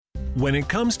When it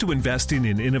comes to investing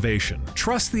in innovation,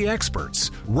 trust the experts.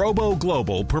 Robo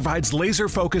Global provides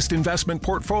laser-focused investment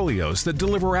portfolios that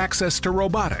deliver access to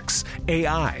robotics,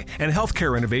 AI, and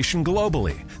healthcare innovation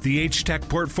globally. The H-Tech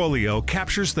portfolio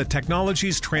captures the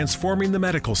technologies transforming the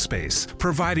medical space,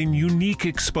 providing unique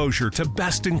exposure to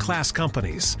best-in-class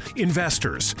companies.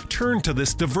 Investors, turn to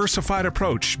this diversified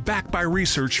approach backed by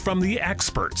research from the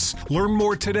experts. Learn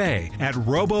more today at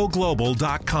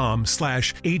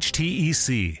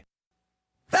roboglobal.com/HTEC.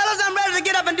 Fellas, I'm ready to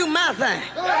get up and do my thing.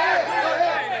 Go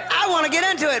ahead. I want to get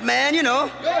into it, man, you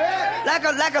know.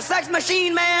 Like a sex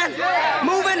machine, man.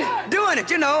 Moving, doing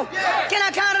it, you know. Can I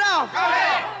count it off?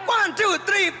 1, 2,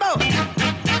 3, 4.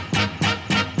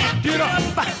 Get up.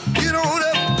 Get on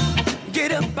up.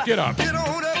 Get up. Get up. Get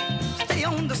on up. Stay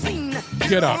on the scene.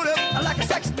 Get up. Like a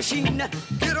sex machine.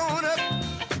 Get on up.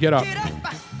 Get up. Get up.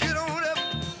 Get on up.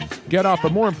 Get up,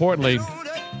 but more importantly,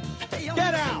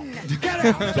 Get out. Get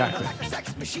out. exactly.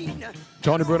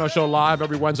 Tony Bruno Show live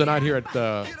every Wednesday night here at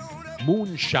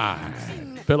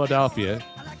Moonshine, Philadelphia.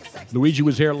 Luigi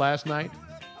was here last night.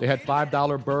 They had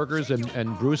 $5 burgers and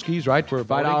brewskis, right? For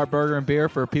 $5 burger and beer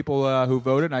for people who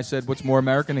voted. And I said, what's more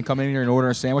American than coming in here and ordering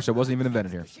a sandwich that wasn't even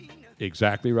invented here?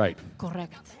 Exactly right.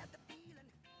 Correct.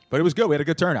 But it was good. We had a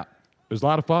good turnout. It was a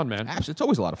lot of fun, man. Absolutely. It's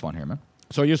always a lot of fun here, man.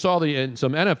 So you saw in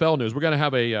some NFL news, we're going to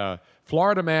have a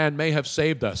Florida man may have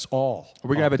saved us all.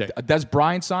 We're going to have a Des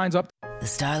Bryant signs up. The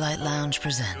Starlight Lounge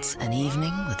presents an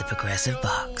evening with the Progressive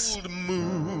Box. Old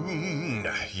moon,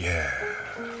 yeah.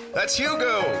 That's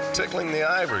Hugo, tickling the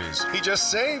ivories. He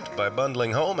just saved by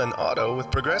bundling home and auto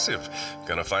with Progressive.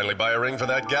 Gonna finally buy a ring for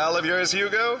that gal of yours,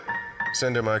 Hugo?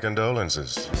 Send her my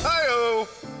condolences. Hi-oh!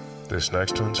 This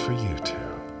next one's for you two.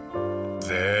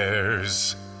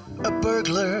 There's a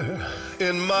burglar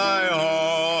in my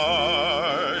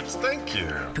heart. Thank you.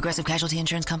 Progressive Casualty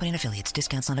Insurance Company and Affiliates.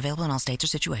 Discounts not available in all states or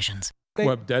situations.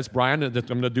 Well, Des Bryant, I'm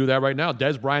going to do that right now.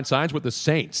 Des Bryant signs with the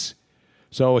Saints.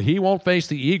 So he won't face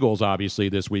the Eagles, obviously,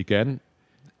 this weekend.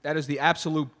 That is the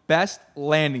absolute best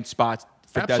landing spot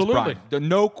for Des Absolutely. Bryant. The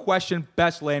no question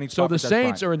best landing spot So the for Des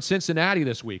Saints Bryant. are in Cincinnati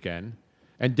this weekend,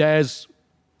 and Des,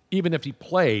 even if he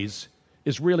plays,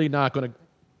 is really not going to,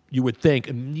 you would think,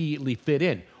 immediately fit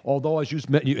in. Although, as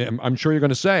I'm sure you're going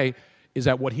to say, is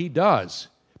that what he does.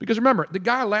 Because remember, the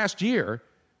guy last year,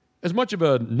 as much of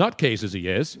a nutcase as he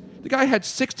is, the guy had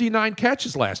 69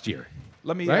 catches last year.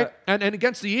 Let me, right? And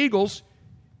against the Eagles,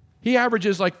 he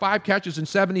averages like 5 catches and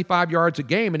 75 yards a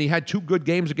game, and he had 2 good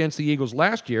games against the Eagles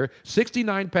last year.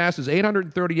 69 passes,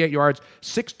 838 yards,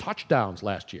 6 touchdowns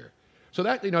last year. So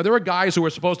that, there are guys who are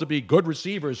supposed to be good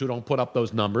receivers who don't put up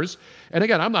those numbers. And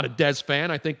again, I'm not a Dez fan.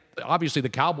 I think obviously the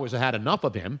Cowboys have had enough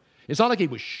of him. It's not like he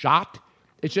was shocked.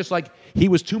 It's just like he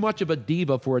was too much of a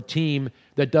diva for a team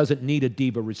that doesn't need a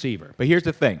diva receiver. But here's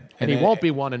the thing. And he won't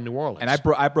be one in New Orleans. And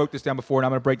I broke this down before, and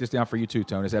I'm going to break this down for you too,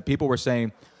 Tone, is that people were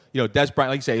saying, Des Bryant,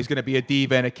 like you say, he's going to be a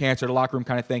diva and a cancer to the locker room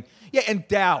kind of thing. Yeah, in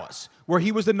Dallas, where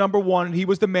he was the number one, and he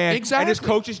was the man. Exactly. And his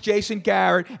coach is Jason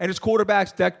Garrett, and his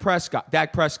quarterback's Dak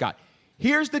Prescott.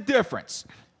 Here's the difference.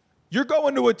 You're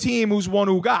going to a team who's won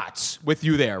Ugats with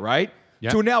you there, right?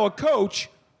 Yep. To now a coach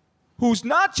who's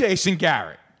not Jason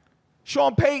Garrett.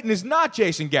 Sean Payton is not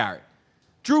Jason Garrett.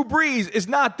 Drew Brees is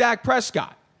not Dak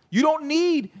Prescott. You don't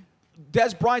need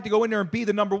Des Bryant to go in there and be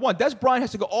the number one. Des Bryant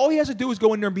has to go. All he has to do is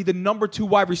go in there and be the number 2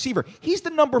 wide receiver. He's the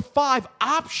number 5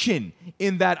 option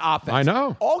in that offense. I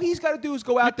know. All he's got to do is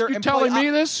go out there You and telling play me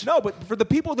this? No, but for the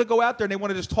people that go out there and they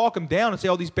want to just talk him down and say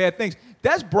all these bad things,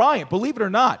 Des Bryant, believe it or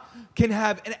not, can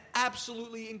have an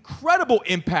absolutely incredible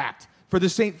impact for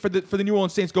the New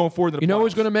Orleans Saints going forward. You know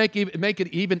who's going to make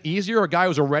it even easier? A guy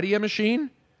who's already a machine?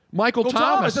 Michael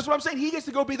Thomas. That's what I'm saying. He gets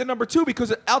to go be the number 2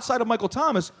 because outside of Michael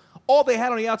Thomas, all they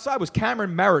had on the outside was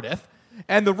Cameron Meredith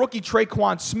and the rookie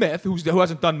Traquan Smith, who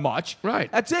hasn't done much.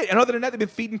 Right. That's it. And other than that, they've been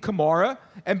feeding Kamara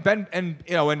and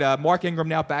Mark Ingram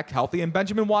now back healthy and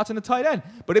Benjamin Watson, the tight end.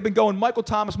 But they've been going Michael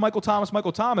Thomas.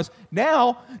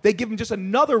 Now they give him just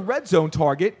another red zone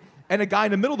target and a guy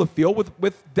in the middle of the field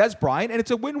with Des Bryant, and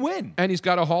it's a win-win. And he's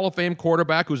got a Hall of Fame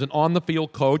quarterback who's an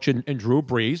on-the-field coach in Drew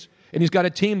Brees. And he's got a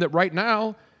team that right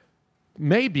now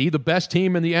may be the best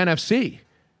team in the NFC.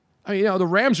 I mean, the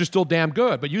Rams are still damn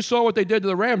good, but you saw what they did to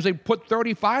the Rams. They put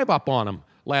 35 up on them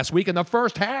last week in the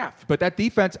first half. But that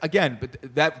defense, again,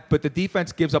 but the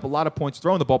defense gives up a lot of points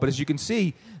throwing the ball. But as you can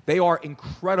see, they are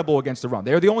incredible against the run.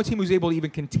 They're the only team who's able to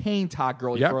even contain Todd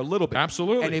Gurley for a little bit.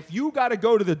 Absolutely. And if you got to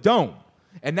go to the Dome,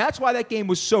 and that's why that game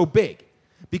was so big,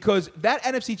 because that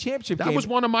NFC Championship game... That was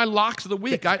one of my locks of the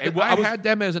week. I had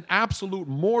them as an absolute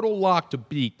mortal lock to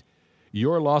beat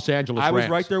your Los Angeles Rams. I was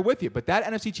right there with you. But that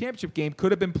NFC Championship game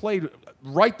could have been played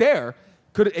right there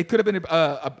It could have been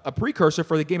a precursor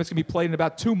for the game that's going to be played in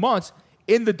about 2 months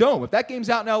in the Dome. If that game's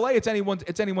out in L.A., it's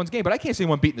anyone's game. But I can't see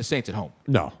anyone beating the Saints at home.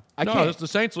 No. I can't.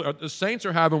 The Saints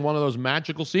are having one of those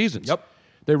magical seasons. Yep.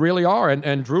 They really are.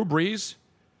 And Drew Brees,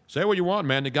 say what you want,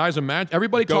 man. The guy's a man.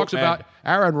 Everybody talks about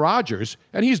Aaron Rodgers,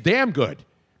 and he's damn good.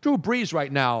 Drew Brees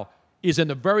right now is in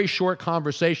a very short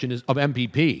conversation of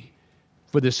MVP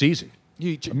for this season.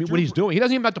 What he's doing. He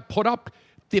doesn't even have to put up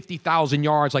 50,000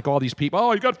 yards like all these people.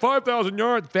 Oh, you got 5,000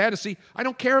 yards fantasy. I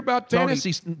don't care about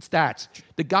fantasy stats.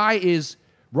 The guy is,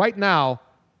 right now,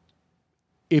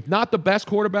 if not the best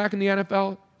quarterback in the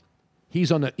NFL,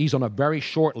 he's on a very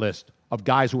short list of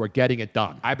guys who are getting it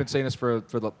done. I've been saying this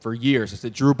for years. It's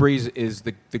that Drew Brees is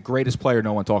the greatest player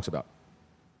no one talks about.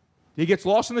 He gets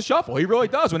lost in the shuffle. He really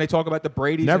does when they talk about the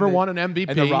Brady's. Never won an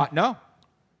MVP. No.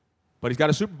 But he's got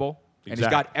a Super Bowl. And he's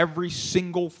got every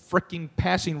single freaking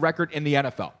passing record in the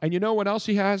NFL. And you know what else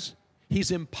he has? He's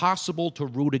impossible to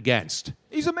root against.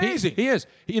 He's amazing. He is.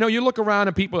 You know, you look around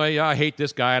and people say, I hate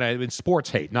this guy. And sports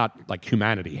hate, not like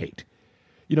humanity hate.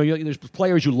 You know, there's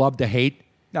players you love to hate.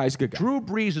 No, he's a good guy. Drew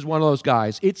Brees is one of those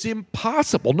guys. It's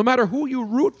impossible, no matter who you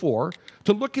root for,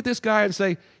 to look at this guy and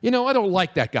say, you know, I don't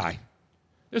like that guy.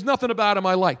 There's nothing about him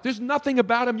I like. There's nothing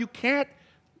about him you can't.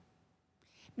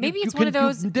 Maybe it's one of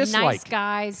those nice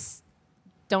guys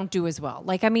don't do as well.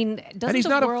 Like, I mean, doesn't and he's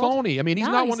not a phony. I mean, he's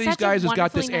not one of these guys who's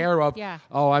got this air of,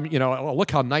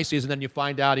 look how nice he is, and then you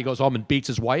find out he goes home and beats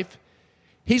his wife.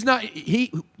 He's not.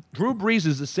 Drew Brees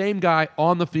is the same guy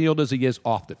on the field as he is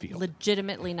off the field.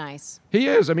 Legitimately nice. He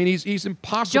is. I mean, he's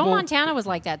impossible. Joe Montana was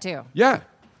like that too. Yeah.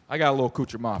 I got a little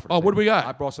accoutrement. Oh, what do we got?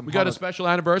 I brought some. We got a special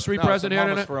anniversary present here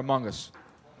tonight for Among Us.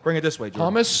 Bring it this way, Joe.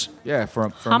 Hummus? Yeah, for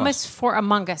hummus for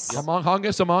Among Us.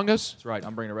 Among Us? That's right.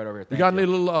 I'm bringing it right over here. You got a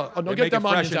little. No, get them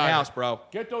onions out. House, bro.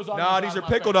 Get those onions. No, these are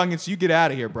pickled onions. So you get out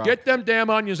of here, bro. Get them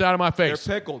damn onions out of my face.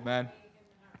 They're pickled, man.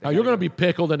 Now you're going to be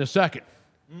pickled in a second.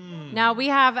 Now we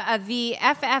have the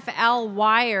FFL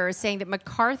Wire saying that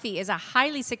McCarthy is a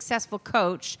highly successful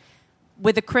coach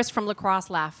with a Chris from Lacrosse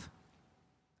laugh.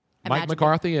 Mike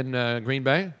McCarthy in Green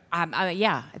Bay?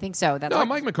 Yeah, I think so.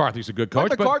 Mike McCarthy's a good coach.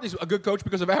 Mike McCarthy's a good coach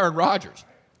because of Aaron Rodgers.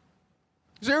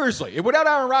 Seriously. Without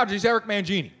Aaron Rodgers, he's Eric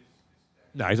Mangini.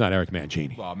 No, he's not Eric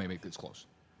Mangini. Well, maybe it's close.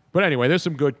 But anyway, there's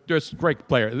great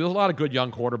players. There's a lot of good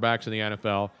young quarterbacks in the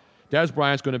NFL. Des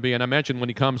Bryant's going to be, and I mentioned when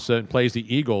he comes and plays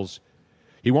the Eagles,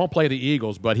 he won't play the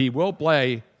Eagles, but he will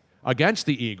play against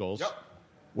the Eagles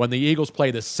when the Eagles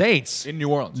play the Saints in New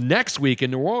Orleans next week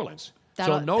in New Orleans.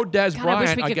 So no Des Bryant. I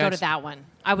wish we could go to that one.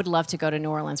 I would love to go to New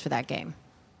Orleans for that game.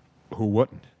 Who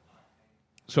wouldn't?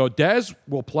 So Des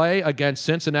will play against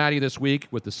Cincinnati this week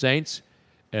with the Saints,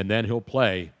 and then he'll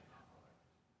play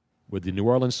with the New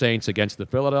Orleans Saints against the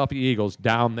Philadelphia Eagles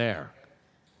down there.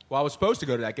 Well, I was supposed to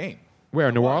go to that game. Where,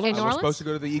 in New Orleans? I was supposed to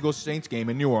go to the Eagles-Saints game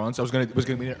in New Orleans. It was going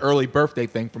to be an early birthday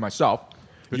thing for myself.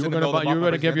 You were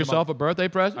going to give yourself a birthday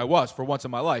present? I was, for once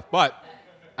in my life. But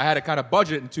I had to kind of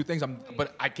budget it in two things.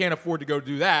 But I can't afford to go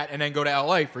do that and then go to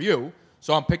L.A. for you.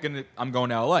 So I'm going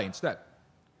to L.A. instead.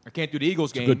 I can't do the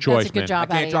Eagles game. It's a good choice, That's a good man.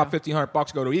 job. I can't drop $1,500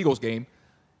 to go to an Eagles game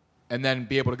and then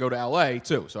be able to go to L.A.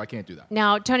 too. So I can't do that.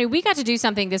 Now, Tony, we got to do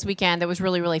something this weekend that was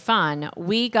really, really fun.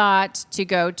 We got to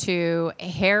go to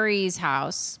Harry's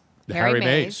house, Harry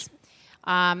Mays.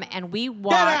 And we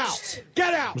watched.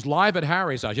 Get out! It was live at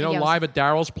Harry's house. You know, live at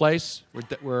Daryl's place,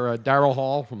 where Daryl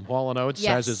Hall from Hall & Oates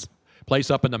has his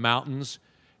place up in the mountains,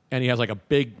 and he has like a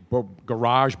big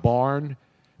garage barn,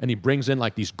 and he brings in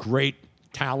like these great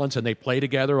talents, and they play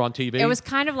together on TV. It was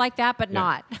kind of like that, but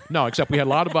not. No, except we had a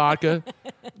lot of vodka.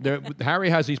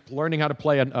 Harry he's learning how to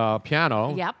play a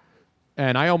piano. Yep.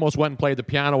 And I almost went and played the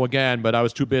piano again, but I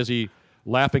was too busy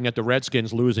laughing at the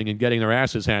Redskins losing and getting their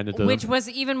asses handed to them. Which was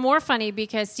even more funny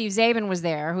because Steve Zabin was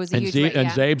there, who's a huge... And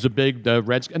Zabe's a big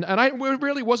Redskin. And it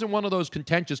really wasn't one of those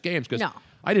contentious games because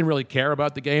I didn't really care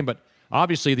about the game, but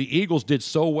obviously the Eagles did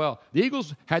so well. The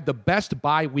Eagles had the best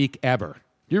bye week ever.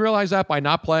 Do you realize that by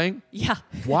not playing? Yeah.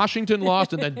 Washington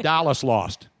lost and then Dallas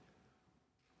lost.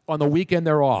 On the weekend,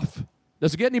 they're off.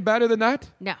 Does it get any better than that?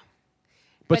 No.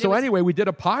 But so anyway, we did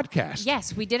a podcast.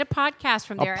 Yes, we did a podcast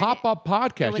from there. A pop-up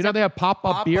podcast. You know they have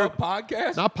pop-up beer. Pop-up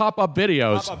podcast? Not pop-up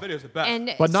videos. Pop-up videos are the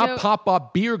best. But not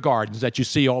pop-up beer gardens that you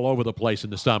see all over the place in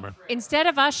the summer. Instead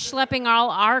of us schlepping all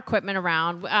our equipment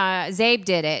around, Zabe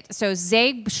did it. So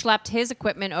Zabe schlepped his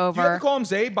equipment over. Do you have to call him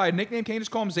Zabe by nickname? Can you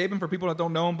just call him Zabin for people that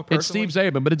don't know him personally? It's Steve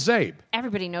Zabin, but it's Zabe.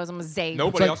 Everybody knows him as Zabe.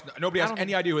 Nobody has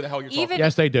any idea who the hell you're talking about.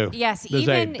 Yes, they do. Yes,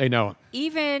 Zabe. They know it.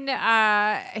 Even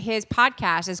his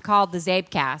podcast is called The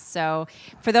Zabecast. podcast. So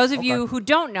for those of you who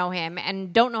don't know him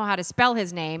and don't know how to spell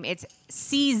his name, it's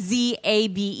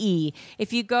Czabe.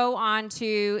 If you go on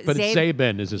to But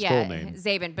Zabin is his full name.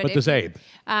 Zabin. But the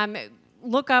Zabe.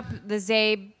 Look up the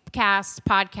Zabe Cast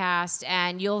podcast,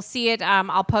 and you'll see it.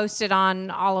 I'll post it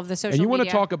on all of the social media. And you want to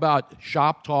talk about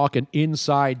shop talk and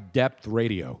inside depth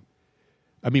radio.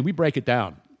 I mean, we break it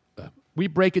down. We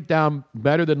break it down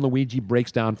better than Luigi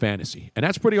breaks down fantasy. And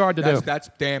that's pretty hard to do. That's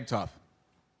damn tough.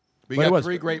 We But got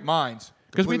three great minds.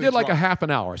 Because we did like a half an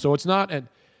hour. So it's not,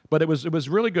 but it was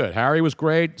really good. Harry was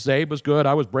great. Zabe was good.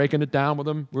 I was breaking it down with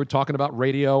him. We were talking about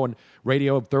radio and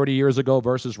radio 30 years ago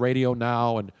versus radio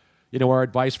now. And, you know, our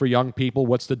advice for young people,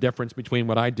 what's the difference between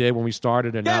what I did when we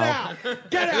started and now?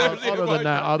 Get out!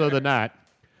 Other than that.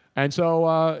 And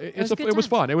so it was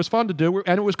fun. It was fun to do,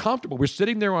 and it was comfortable. We're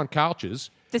sitting there on couches.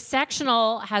 The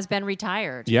sectional has been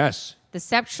retired. Yes. The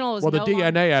sectional is the no DNA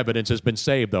longer... evidence has been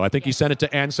saved, though. I think he sent it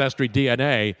to Ancestry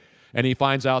DNA, and he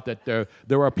finds out that there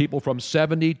are people from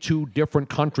 72 different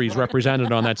countries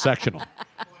represented on that sectional.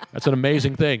 That's an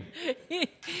amazing thing. A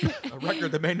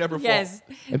record that may never fall. Yes.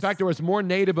 In fact, there was more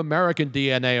Native American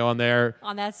DNA on there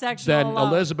on that sectional than alone.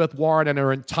 Elizabeth Warren and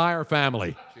her entire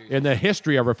family in the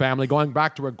history of her family, going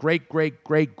back to her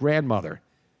great-great-great-grandmother,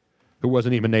 who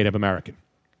wasn't even Native American.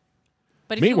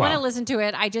 But if you want to listen to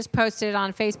it, I just posted it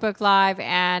on Facebook Live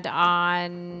and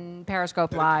on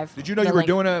Periscope Live. Did you know you were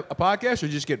doing a podcast, or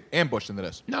did you just get ambushed into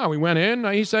this? No, we went in.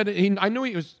 He said, I knew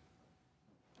he was.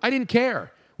 I didn't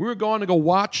care. We were going to go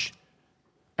watch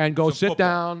and go sit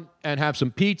down and have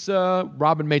some pizza.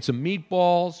 Robin made some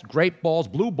meatballs, grape balls,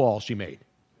 blue balls she made.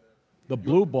 The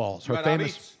blue balls,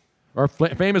 her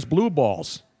famous blue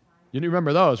balls. You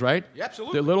remember those, right? Yeah,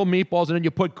 absolutely. The little meatballs, and then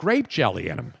you put grape jelly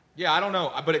in them. Yeah, I don't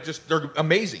know, but they're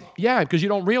amazing. Yeah, because you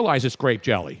don't realize it's grape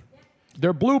jelly.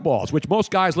 They're blue balls, which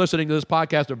most guys listening to this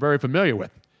podcast are very familiar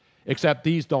with, except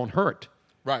these don't hurt.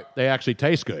 Right. They actually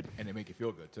taste good. And they make you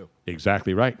feel good, too.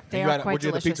 Exactly right. They are quite Where'd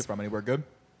you get the delicious. pizza from? Anywhere good?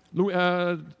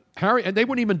 Harry, and they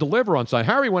wouldn't even deliver on site.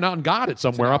 Harry went out and got it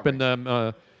somewhere up in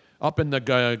the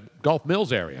Gulf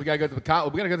Mills area. We gotta go to the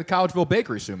Collegeville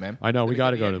Bakery soon, man. I know we got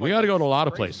to go to. We got to go to a lot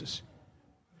of places.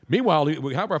 Meanwhile,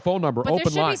 we have our phone number But open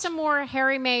there should lines. be some more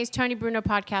Harry Mays, Tony Bruno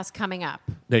podcasts coming up.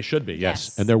 They should be,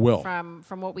 yes, and there will. From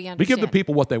what we understand. We give the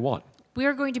people what they want. We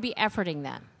are going to be efforting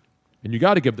them. And you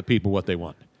got to give the people what they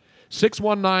want.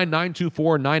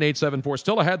 619-924-9874.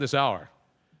 Still ahead this hour.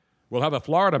 We'll have a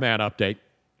Florida man update.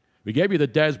 We gave you the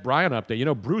Des Bryant update. You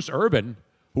know, Bruce Irvin,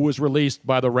 who was released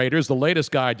by the Raiders, the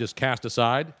latest guy just cast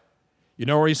aside. You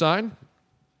know where he signed?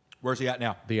 Where's he at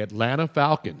now? The Atlanta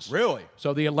Falcons. Really?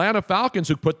 So the Atlanta Falcons,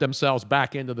 who put themselves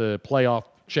back into the playoff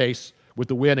chase with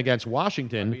the win against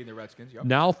Washington, The Redskins, yep.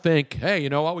 now think, hey, you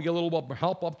know what? We get a little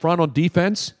help up front on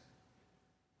defense.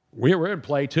 We're in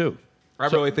play, too. I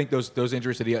really think those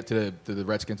injuries to the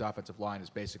Redskins' offensive line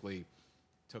is basically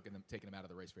taking them out of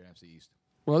the race for NFC East.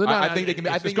 Well, they're not, I think they can.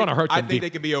 it's going to hurt them. I think they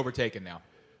can be overtaken now.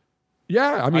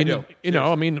 Yeah, I mean, do.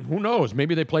 who knows?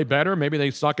 Maybe they play better. Maybe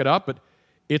they suck it up, but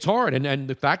it's hard. And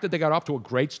the fact that they got off to a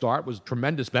great start was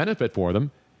tremendous benefit for them.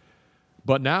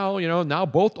 But now,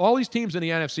 all these teams in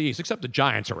the NFC East, except the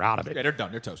Giants, are out of it. Yeah, they're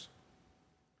done. They're toast.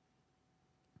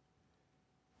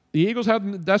 The Eagles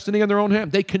have destiny in their own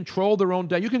hand. They control their own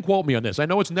destiny. You can quote me on this. I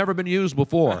know it's never been used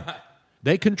before.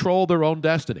 They control their own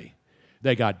destiny.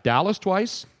 They got Dallas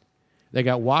twice. They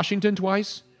got Washington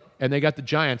twice. And they got the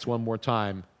Giants one more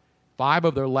time. 5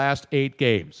 of their last 8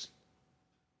 games.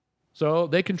 So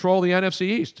they control the NFC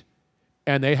East.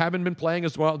 And they haven't been playing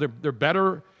as well. They're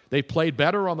better. They played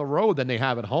better on the road than they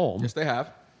have at home. Yes, they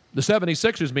have. The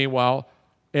 76ers, meanwhile,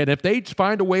 and if they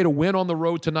find a way to win on the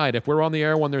road tonight, if we're on the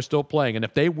air when they're still playing, and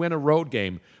if they win a road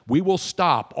game, we will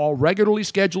stop all regularly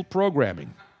scheduled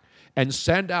programming and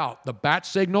send out the bat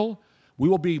signal. We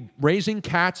will be raising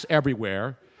cats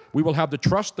everywhere. We will have the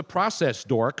Trust the Process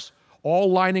dorks all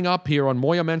lining up here on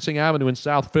Moyamensing Avenue in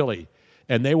South Philly,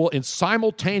 and they will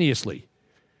simultaneously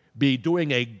be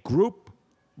doing a group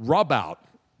rub-out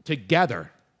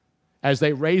together as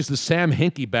they raise the Sam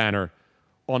Hinkie banner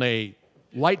on a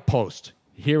light post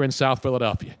here in South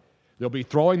Philadelphia. They'll be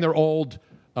throwing their old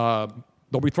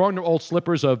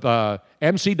slippers of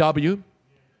MCW,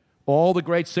 all the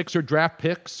great Sixer draft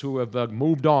picks who have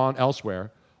moved on elsewhere,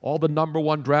 all the number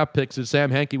 1 draft picks that Sam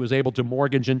Hinkie was able to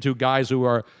mortgage into guys who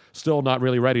are still not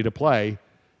really ready to play.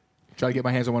 Try to get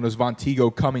my hands on one of those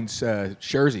Vonteego Cummings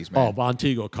jerseys, man. Oh,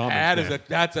 Vonteego Cummings.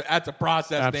 That's a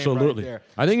process Absolutely. name right there.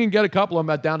 I think you can get a couple of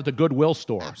them down at the Goodwill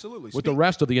store. Absolutely. With the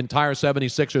rest of the entire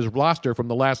 76ers roster from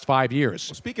the last 5 years.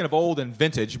 Well, speaking of old and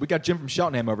vintage, we got Jim from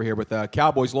Cheltenham over here with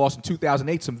Cowboys lost in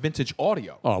 2008, some vintage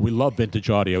audio. Oh, we love vintage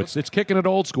audio. It's kicking it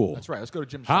old school. That's right. Let's go to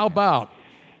Jim. How about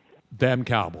them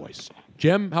Cowboys.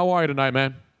 Jim, how are you tonight,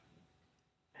 man?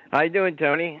 How you doing,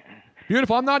 Tony?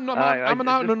 Beautiful. I'm not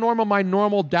in my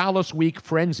normal Dallas week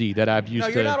frenzy that I've used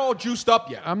to. No, you're not all juiced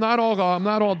up yet. I'm not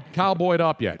all cowboyed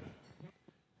up yet.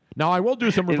 Now, I will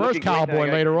do some reverse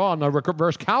cowboy later on. A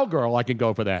reverse cowgirl, I can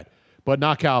go for that. But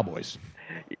not Cowboys.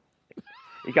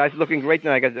 You guys are looking great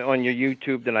tonight. I got on your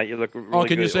YouTube tonight. You look really good. Oh,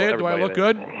 can you say it? Do I look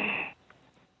good?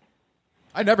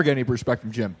 I never get any respect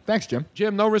from Jim. Thanks, Jim.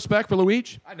 Jim, no respect for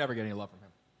Luigi? I never get any love from him.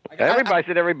 Everybody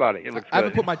said everybody. It looks good. I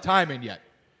haven't put my time in yet.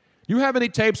 You have any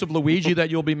tapes of Luigi that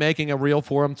you'll be making a reel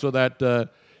for him so that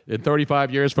in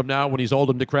 35 years from now, when he's old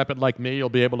and decrepit like me, you'll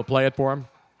be able to play it for him?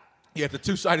 Yeah, the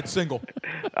two-sided single.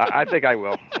 I think I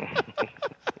will.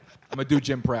 I'm going to do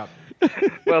Jim proud.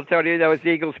 Well, Tony, it's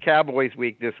Eagles-Cowboys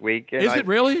week this week. And Is it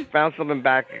really? Found something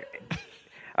back.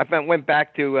 Went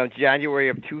back to January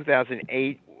of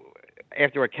 2008.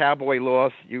 After a Cowboy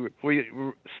loss, we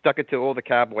stuck it to all the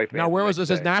Cowboy fans. Now, where was this?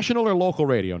 Is national or local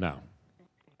radio now?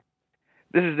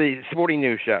 This is the Sporting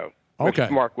News Show. Okay.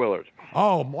 With Mark Willard.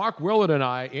 Oh, Mark Willard and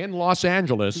I in Los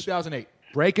Angeles. 2008.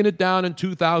 Breaking it down in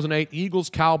 2008. Eagles,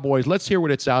 Cowboys. Let's hear what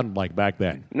it sounded like back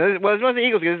then. No, well, it wasn't the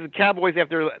Eagles. It was the Cowboys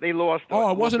after they lost. Oh,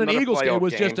 it wasn't an Eagles game. It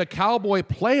was just a Cowboy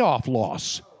playoff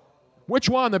loss. Which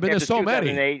one? There's so many.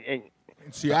 In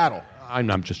Seattle. I'm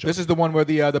just joking. This is the one where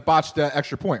the botched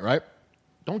extra point, right?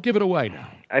 Don't give it away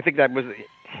now. I think that was.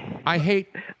 I hate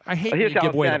when you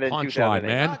give away the punchline,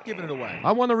 man. Not giving it away.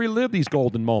 I want to relive these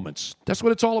golden moments. That's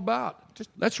what it's all about. Just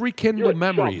let's rekindle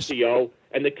memories. You're a chump,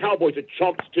 and the Cowboys are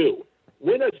chumps too.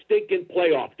 Win a stinking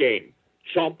playoff game,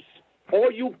 chumps.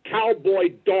 All you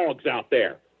Cowboy dogs out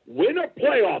there, win a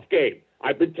playoff game.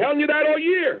 I've been telling you that all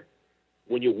year.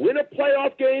 When you win a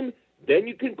playoff game, then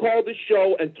you can call the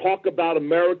show and talk about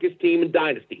America's team and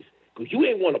dynasties. Because you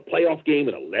ain't won a playoff game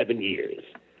in 11 years.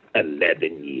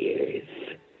 11 years.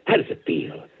 How does it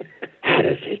feel? How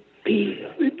does it feel?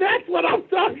 That's what I'm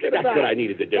talking about. That's what I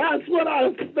needed to do. That's what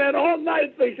I spent all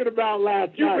night thinking about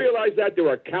last You night. realize that there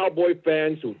are Cowboy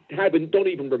fans who don't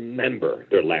even remember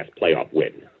their last playoff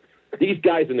win. These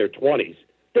guys in their 20s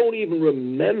don't even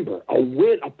remember a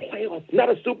win, a playoff, not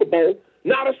a Super Bowl,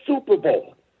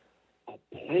 a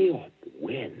playoff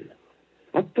win,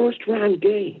 a first-round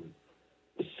game,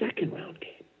 a second-round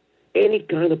game, any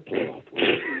kind of playoff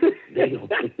win. They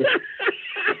don't.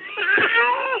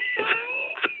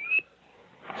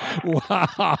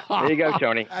 Wow. There you go,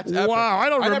 Tony. Wow, I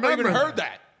don't remember. I never even heard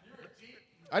that.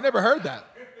 I never heard that.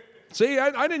 See,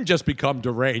 I didn't just become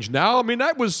deranged now. I mean,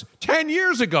 that was 10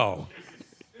 years ago.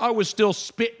 I was still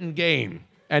spitting game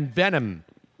and venom.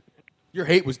 Your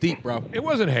hate was deep, bro. It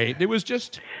wasn't hate. It was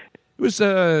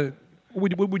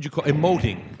what would you call it?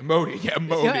 Emoting. Emoting, yeah,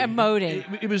 emoting.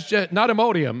 Emoting. It was just not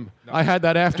Imodium. No. I had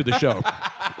that after the show.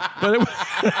 But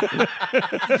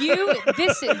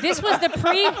this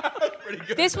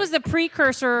was the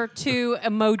precursor to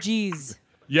emojis.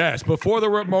 Yes, before there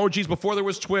were emojis, before there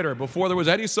was Twitter, before there was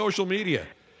any social media,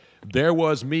 there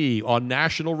was me on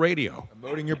national radio.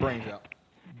 Emoting your brains out.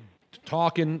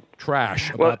 Talking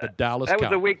trash about the Dallas Cowboys.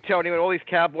 That was a week, Tony, when all these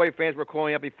Cowboy fans were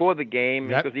calling up before the game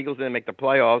because the Eagles didn't make the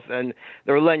playoffs, and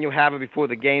they were letting you have it before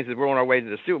the games because we're on our way to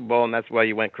the Super Bowl, and that's why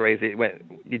you went crazy.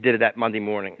 You did it that Monday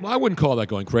morning. Well, I wouldn't call that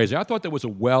going crazy. I thought that was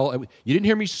you didn't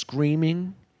hear me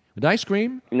screaming. Did I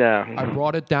scream? No. I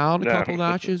brought it down a couple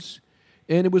notches,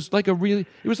 and it was like it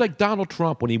was like Donald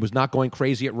Trump when he was not going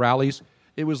crazy at rallies.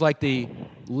 It was like the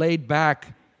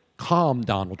laid-back, calm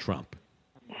Donald Trump.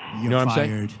 You know what I'm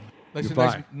saying?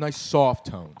 Nice soft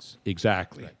tones.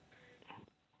 Exactly.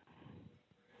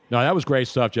 No, that was great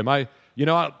stuff, Jim. I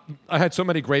had so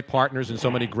many great partners and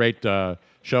so many great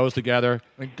shows together.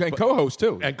 And co-hosts,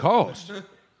 too. And co-hosts.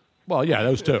 Well, yeah,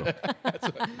 those two.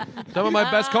 Some of my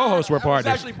best co-hosts were partners.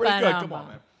 That's actually pretty good. Come on,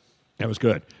 man. That was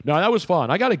good. No, that was fun.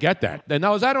 I got to get that. And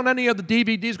now, is that on any of the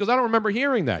DVDs? Because I don't remember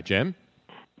hearing that, Jim.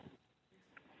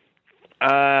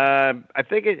 I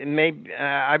think it may.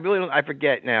 I really don't. I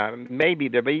forget now. Maybe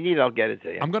there, but I'll get it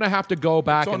to you. I'm going to have to go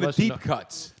back and listen. It's on the deep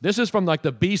cuts. This is from like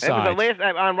the B-side.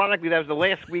 Ironically, that was the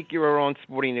last week you were on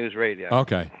Sporting News Radio.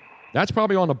 Okay. That's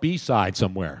probably on a B-side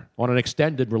somewhere, on an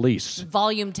extended release.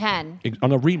 Volume 10.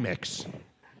 On a remix.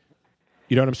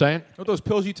 You know what I'm saying? What those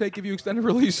pills you take give you extended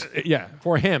release? Yeah,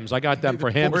 for hymns. I got them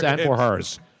for hymns and for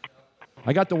hers.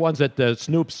 I got the ones that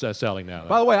Snoop's selling now.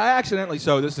 By the way, I accidentally,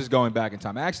 so this is going back in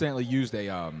time, I accidentally used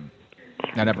a,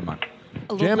 never mind.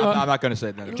 Jim, I'm not going to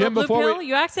say that. Jim, before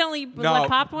you accidentally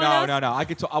popped one of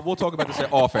those? No. We'll talk about this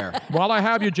off air. While I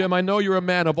have you, Jim, I know you're a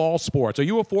man of all sports. Are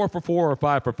you a 4-for-4 or a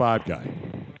 5-for-5 guy?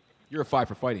 You're a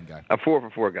 5-for-fighting guy. A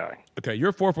 4-for-4 guy. Okay, you're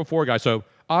a 4-for-4 guy. So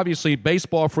obviously,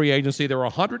 baseball free agency, there are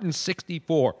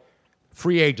 164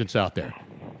 free agents out there.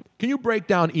 Can you break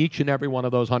down each and every one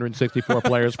of those 164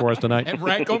 players for us tonight? And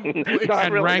rank them? Rank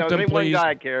them, There's please. one guy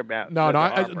I care about.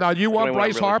 No, do you want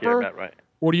Bryce Harper? Right.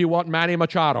 Or do you want Manny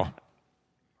Machado?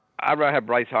 I'd rather have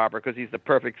Bryce Harper because he's the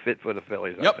perfect fit for the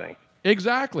Phillies, I think.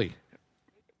 Exactly.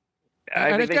 I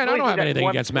And again, I don't have anything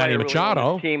against Manny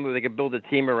Machado. Team where they could build a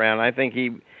team around. I think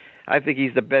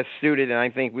he's the best suited, and I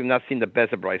think we've not seen the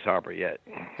best of Bryce Harper yet.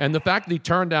 And the fact that he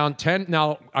turned down 10.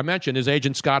 Now, I mentioned his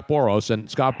agent, Scott Boras, and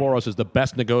Scott Boras is the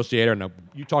best negotiator. And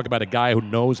you talk about a guy who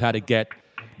knows how to get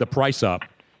the price up.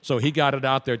 So he got it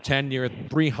out there 10-year,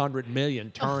 $300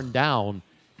 million turned down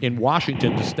in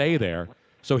Washington to stay there.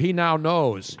 So he now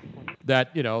knows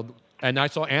that, and I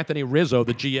saw Anthony Rizzo,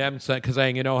 the GM,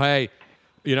 saying, hey,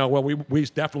 we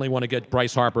definitely want to get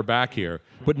Bryce Harper back here.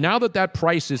 But now that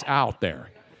price is out there,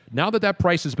 now that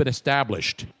price has been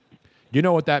established, you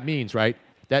know what that means, right?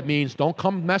 That means don't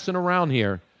come messing around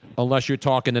here unless you're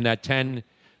talking in that $10,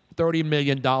 $30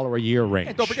 million a year range.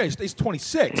 And don't forget, he's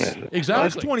 26. Exactly.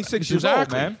 He's 26 years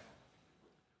old, man.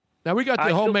 Now, we got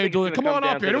the homemade delivery. Come on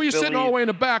up here. Who are you sitting all the way in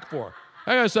the back for?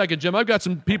 Hang on a second, Jim. I've got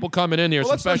some people coming in here,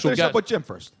 some special let's finish up with Jim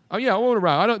first. Oh, yeah, we'll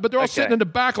around. But they're all sitting in the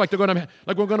back like we're going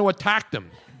to attack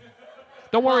them.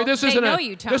 Don't worry, this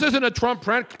isn't a Trump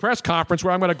press conference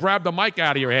where I'm going to grab the mic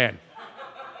out of your hand.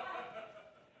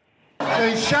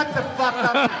 So shut the fuck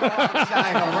up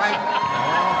inside, all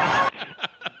right?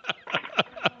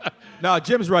 No,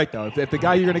 Jim's right, though. If the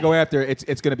guy you're going to go after,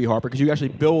 it's going to be Harper because you actually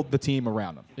build the team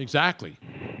around him. Exactly.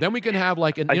 Then we can have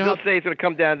I still say it's going to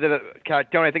come down to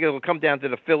Tony, I think it will come down to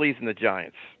the Phillies and the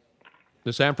Giants.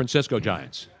 The San Francisco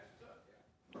Giants.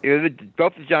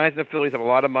 Both the Giants and the Phillies have a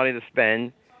lot of money to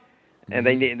spend. And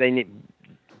they need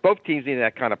both teams need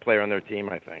that kind of player on their team,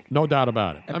 I think. No doubt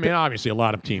about it. I mean, obviously, a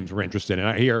lot of teams were interested in it.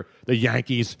 I hear the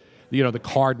Yankees, the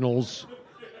Cardinals.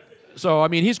 So, I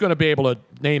mean, he's going to be able to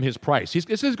name his price.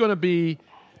 This is going to be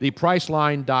the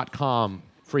Priceline.com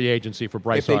free agency for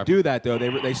Bryce Harper. If they do that, though,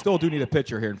 they still do need a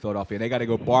pitcher here in Philadelphia. They got to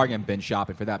go bargain bin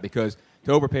shopping for that because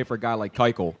to overpay for a guy like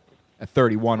Keuchel at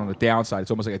 31 on the downside, it's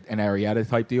almost like an Arrieta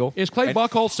type deal. Is Clay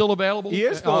Buchholz still available? He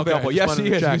is still available. Yes,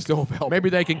 he is. He's still available.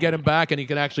 Maybe they can get him back, and he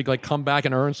can actually come back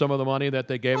and earn some of the money that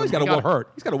they gave him. He got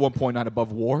hurt. He's got a 1.9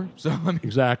 above WAR. So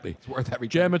exactly, it's worth every.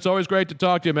 Jim, it's always great to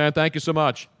talk to you, man. Thank you so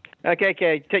much.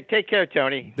 Okay. Take care,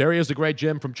 Tony. There he is, the great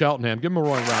Jim from Cheltenham. Give him a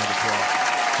roaring round of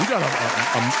applause. We got a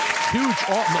huge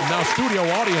now studio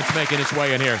audience making its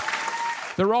way in here.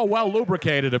 They're all well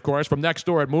lubricated, of course, from next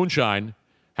door at Moonshine,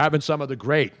 having some of the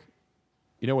great.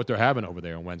 You know what they're having over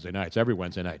there on Wednesday nights, every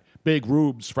Wednesday night? Big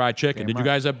Rube's fried chicken. Did you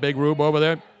guys have Big Rube over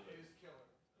there?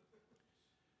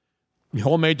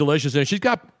 Homemade delicious. And she's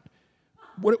got,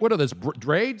 what are those,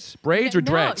 braids or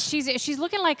dreads? No, she's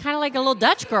looking kind of like a little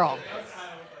Dutch girl.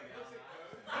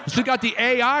 She's got the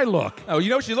AI look. Oh,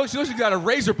 she looks like she's got a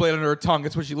razor blade under her tongue.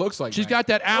 That's what she looks like. She's got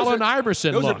that Allen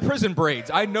Iverson look. Those are prison braids.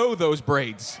 I know those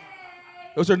braids.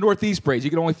 Those are Northeast braids.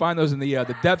 You can only find those in the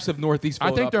depths of Northeast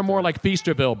Philadelphia. I think they're more like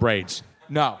Feasterville braids.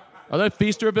 No. Are they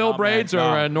Feasterville braids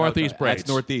or Northeast braids? That's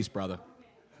Northeast, brother.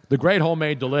 The great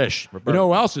homemade delish. You know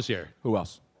who else is here? Who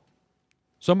else?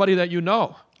 Somebody that you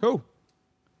know. Who?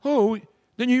 Who?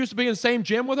 Didn't you used to be in the same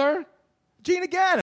gym with her? Gene again.